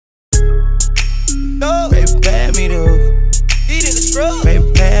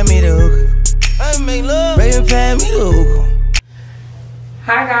pass me the hookah.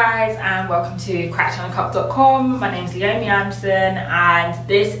 Hi guys, and welcome to crackchannelcup.com. My name is Leomie and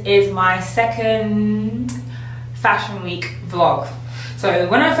this is my second fashion week vlog. So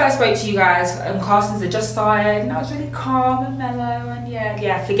when I first spoke to you guys, castings had just started and I was really calm and mellow, and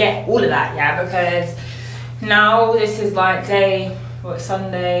yeah, forget all of that, yeah, because now this is like day,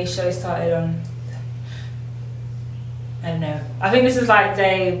 Sunday, show started on, I don't know, I think this is like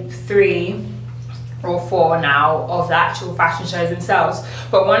day 3 or 4 now of the actual fashion shows themselves.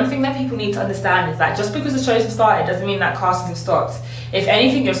 But one thing that people need to understand is that just because the shows have started doesn't mean that castings have stopped. If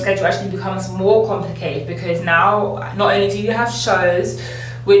anything, your schedule actually becomes more complicated, because now not only do you have shows,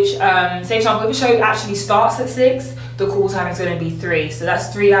 which say for example, if a show actually starts at 6, the call time is going to be 3, so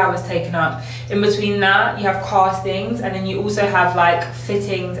that's 3 hours taken up. In between that, you have castings, and then you also have like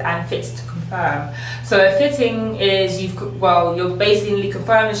fittings and fits to confirm. So a fitting is you're basically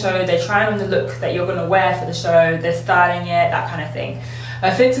confirming the show, they're trying on the look that you're going to wear for the show, they're styling it, that kind of thing.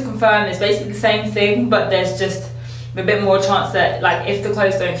 A fit to confirm is basically the same thing, but there's just a bit more chance that, like, if the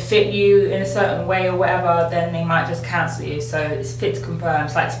clothes don't fit you in a certain way or whatever, then they might just cancel you. So it's fit to confirm,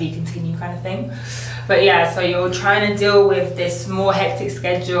 it's like to be continued kind of thing. But yeah, so you're trying to deal with this more hectic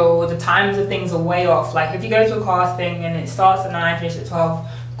schedule, the times of things are way off. Like if you go to a casting and it starts at 9, finishes at 12,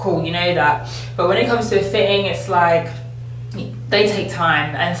 cool, you know that. But when it comes to a fitting, it's like they take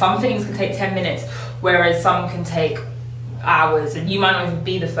time, and some fittings can take 10 minutes, whereas some can take hours, and you might not even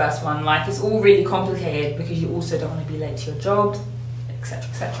be the first one. Like, it's all really complicated because you also don't want to be late to your job, etc,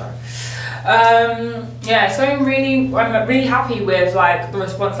 etc. Yeah, so I'm really happy with like the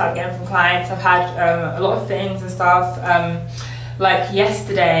response I'm getting from clients. I've had a lot of fittings and stuff. Like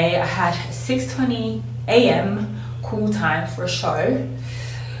yesterday I had 6:20 AM call time for a show.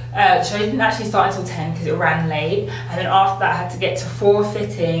 The show didn't actually start until 10 because it ran late, and then after that I had to get to 4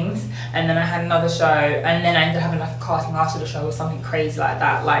 fittings, and then I had another show, and then I ended up having like a casting after the show or something crazy like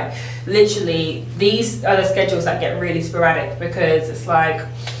that. Like literally, these are the schedules that get really sporadic, because it's like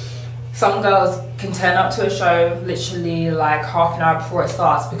some girls can turn up to a show literally like half an hour before it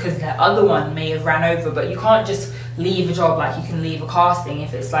starts because their other one may have ran over. But you can't just leave a job like you can leave a casting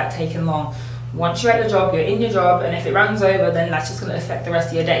if it's like taking long. Once you're at your job, you're in your job, and if it runs over, then that's just going to affect the rest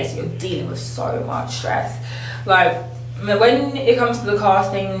of your day, so you're dealing with so much stress. Like when it comes to the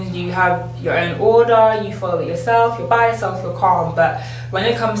castings, you have your own order, you follow it yourself, you're by yourself, you're calm. But when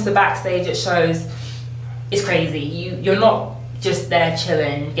it comes to backstage at shows, it's crazy. You're not just there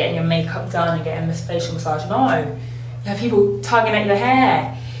chilling, getting your makeup done and getting a facial massage. No, you have people tugging at your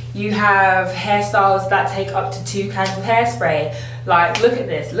hair. You have hairstyles that take up to 2 cans of hairspray. Like, look at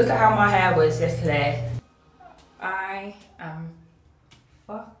this. Look at how my hair was yesterday. I am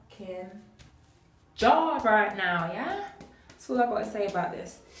fucking jarred right now, yeah? That's all I've got to say about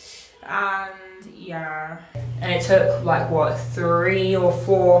this. And yeah. And it took like, what, 3 or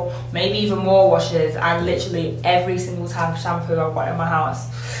 4, maybe even more washes, and literally every single type of shampoo I've got in my house.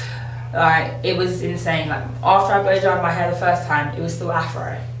 Like, it was insane. Like, after I blow dried my hair the first time, it was still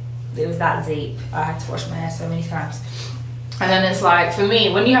afro. It was that deep. I had to wash my hair so many times. And then it's like, for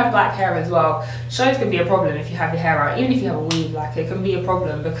me, when you have black hair as well, shows can be a problem if you have your hair out. Even if you have a weave, like, it can be a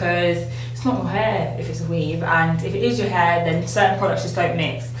problem because it's not your hair if it's a weave, and if it is your hair, then certain products just don't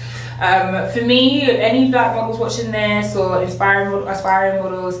mix. For me, any black models watching this, or aspiring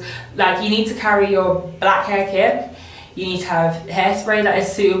models, like, you need to carry your black hair kit. You need to have hairspray that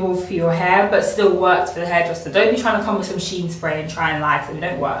is suitable for your hair but still works for the hairdresser. Don't be trying to come with some sheen spray and try and lie to them, it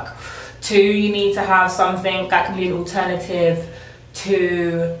don't work. 2, you need to have something that can be an alternative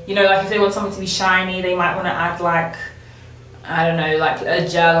to, you know, like if they want something to be shiny, they might want to add like, I don't know, like a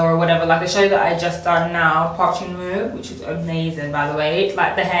gel or whatever. Like the show that I just done now, Parching Move, which is amazing by the way.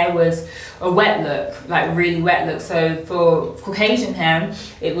 Like the hair was a wet look, like really wet look. So for Caucasian hair,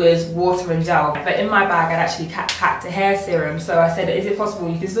 it was water and gel. But in my bag, I'd actually packed a hair serum. So I said, is it possible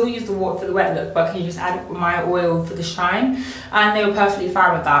you can still use the water for the wet look, but can you just add my oil for the shine? And they were perfectly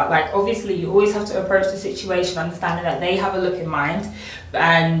fine with that. Like obviously, you always have to approach the situation understanding that they have a look in mind,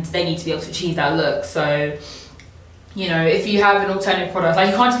 and they need to be able to achieve that look. So, you know, if you have an alternative product, like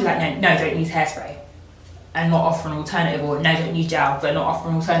you can't just be like, no, don't use hairspray and not offer an alternative, or no, don't use gel but not offer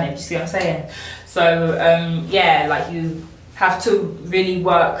an alternative. You see what I'm saying? So yeah, like you have to really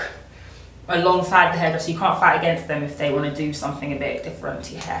work alongside the hairdresser. You can't fight against them if they want to do something a bit different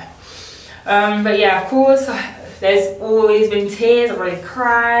to your hair. But yeah, of course, there's always been tears. I've already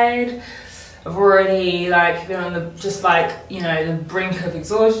cried. I've already like been on the just like, you know, the brink of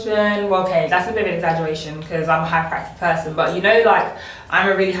exhaustion. Well, okay, that's a bit of an exaggeration because I'm a hyperactive person, but you know, like I'm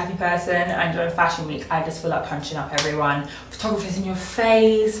a really happy person, and during fashion week I just feel like punching up everyone. Photographers in your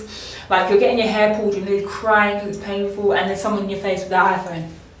face, like you're getting your hair pulled, you're nearly crying because it's painful, and there's someone in your face with their iPhone.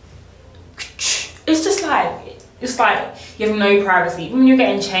 It's just like, it's like you have no privacy. When you're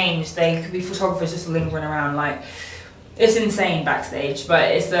getting changed, they could be photographers just lingering around. Like, it's insane backstage,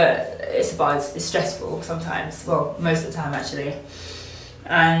 but it's a buzz. It's stressful sometimes. Well, most of the time actually.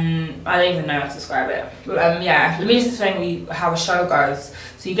 And I don't even know how to describe it. But yeah, let me just explain how a show goes.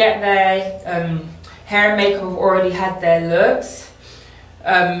 So you get there, hair and makeup have already had their looks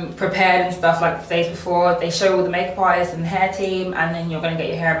prepared and stuff like the days before. They show all the makeup artists and the hair team, and then you're gonna get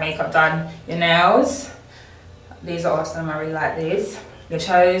your hair and makeup done, your nails. These are awesome, I really like these. Your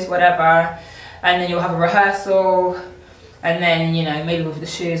toes, whatever. And then you'll have a rehearsal, and then, you know, maybe with the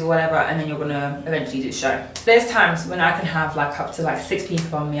shoes or whatever, and then you're gonna eventually do the show. There's times when I can have like up to like 6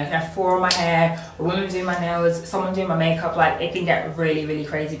 people on me. I can have 4 on my hair, a woman doing my nails, someone doing my makeup. Like, it can get really, really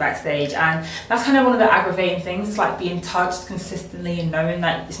crazy backstage, and that's kind of one of the aggravating things. It's like being touched consistently and knowing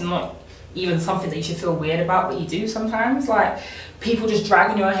that it's not even something that you should feel weird about, but you do sometimes. Like, people just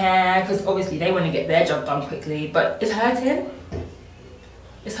dragging your hair because obviously they want to get their job done quickly, but it's hurting.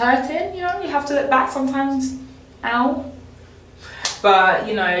 It's hurting, you know, you have to look back sometimes. Ow. But,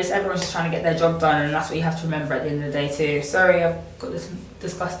 you know, everyone's just trying to get their job done, and that's what you have to remember at the end of the day too. Sorry, I've got this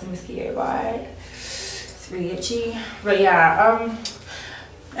disgusting mosquito bite. It's really itchy. But yeah,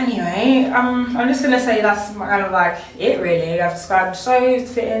 anyway, I'm just gonna say that's kind of like it really. I've described the shows,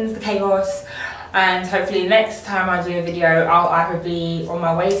 the fittings, the chaos, and hopefully next time I do a video, I'll either be on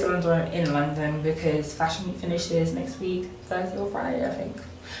my way to London or in London, because Fashion Week finishes next week, Thursday or Friday, I think.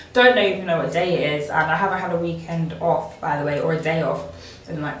 Don't even know what day it is, and I haven't had a weekend off, by the way, or a day off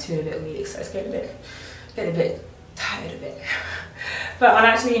in like 2 and a bit weeks, so it's getting a bit tired of it. But I'm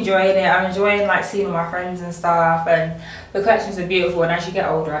actually enjoying it. I'm enjoying like seeing all my friends and stuff, and the collections are beautiful. And as you get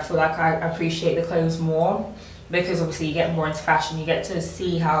older, I feel like I appreciate the clothes more, because obviously you get more into fashion, you get to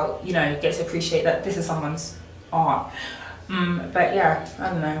see how, you know, get to appreciate that this is someone's art. But yeah, I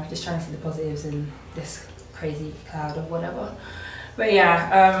don't know, just trying to see the positives in this crazy cloud of whatever. But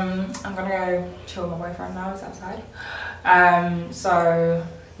yeah, I'm gonna go chill with my boyfriend now, he's outside. So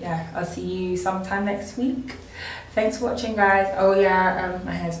yeah, I'll see you sometime next week. Thanks for watching, guys. Oh yeah,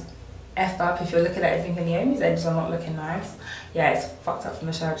 my hair's effed up. If you're looking at everything in the end, these edges are not looking nice. Yeah, it's fucked up from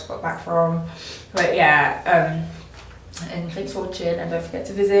the show I just got back from. But yeah, and thanks for watching, and don't forget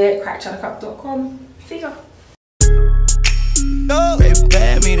to visit crackchannelcup.com. See ya.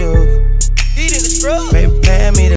 Prepare me to